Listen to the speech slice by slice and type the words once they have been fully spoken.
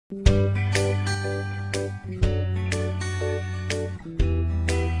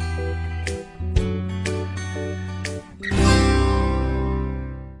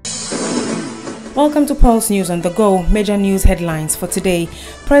Welcome to Pulse News on the Go. Major news headlines for today.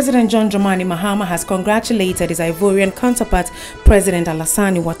 President John Dramani Mahama has congratulated his Ivorian counterpart, President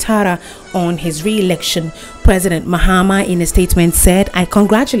Alassane Ouattara, on his re-election. President Mahama, in a statement, said, "I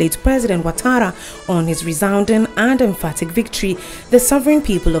congratulate President Ouattara on his resounding and emphatic victory. The sovereign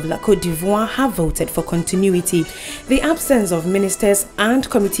people of La Côte d'Ivoire have voted for continuity." The absence of ministers and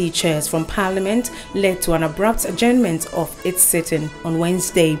committee chairs from Parliament led to an abrupt adjournment of its sitting on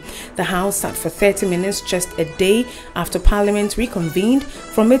Wednesday. The House sat for 30 minutes just a day after Parliament reconvened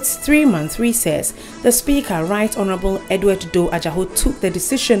from its 3-month recess. The Speaker, Right Honourable Edward Doe Adjaho, took the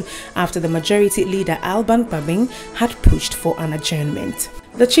decision after the Majority Leader Alban Babing had pushed for an adjournment.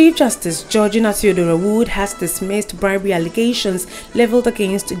 The Chief Justice, Georgina Theodora Wood, has dismissed bribery allegations leveled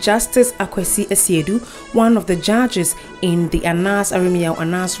against Justice Akwesi Asiedu, one of the judges in the Anas Arimiao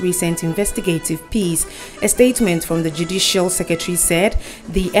Anas recent investigative piece. A statement from the Judicial Secretary said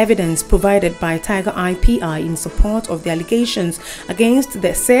the evidence provided by Tiger Eye PI in support of the allegations against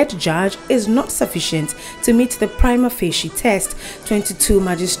the said judge is not sufficient to meet the prima facie test. 22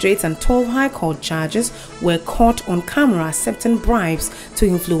 magistrates and 12 High Court judges were caught on camera accepting bribes to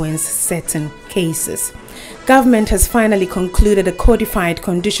influence certain cases. Government has finally concluded the codified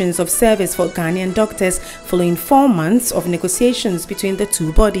conditions of service for Ghanaian doctors following 4 months of negotiations between the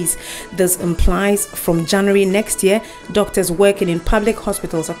two bodies. This implies from January next year, doctors working in public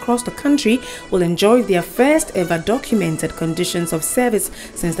hospitals across the country will enjoy their first ever documented conditions of service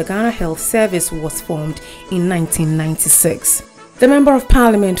since the Ghana Health Service was formed in 1996. The Member of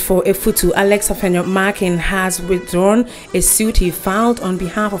Parliament for Efutu, Alex Afenyo-Markin, has withdrawn a suit he filed on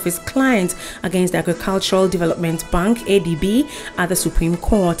behalf of his client against the Agricultural Development Bank, ADB, at the Supreme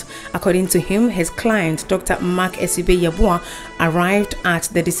Court. According to him, his client, Dr. Mark Esibe Yeboah, arrived at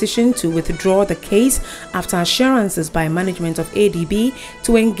the decision to withdraw the case after assurances by management of ADB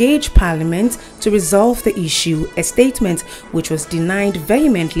to engage Parliament to resolve the issue, a statement which was denied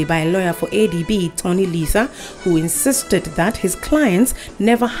vehemently by a lawyer for ADB, Tony Letha, who insisted that his clients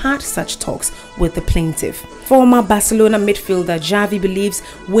never had such talks with the plaintiff. Former Barcelona midfielder Xavi believes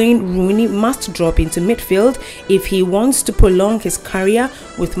Wayne Rooney must drop into midfield if he wants to prolong his career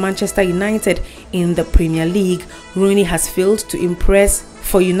with Manchester United in the Premier League. Rooney has failed to impress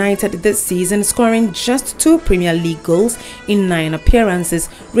for United this season, scoring just 2 Premier League goals in 9 appearances,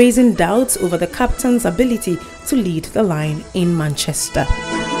 raising doubts over the captain's ability to lead the line in Manchester.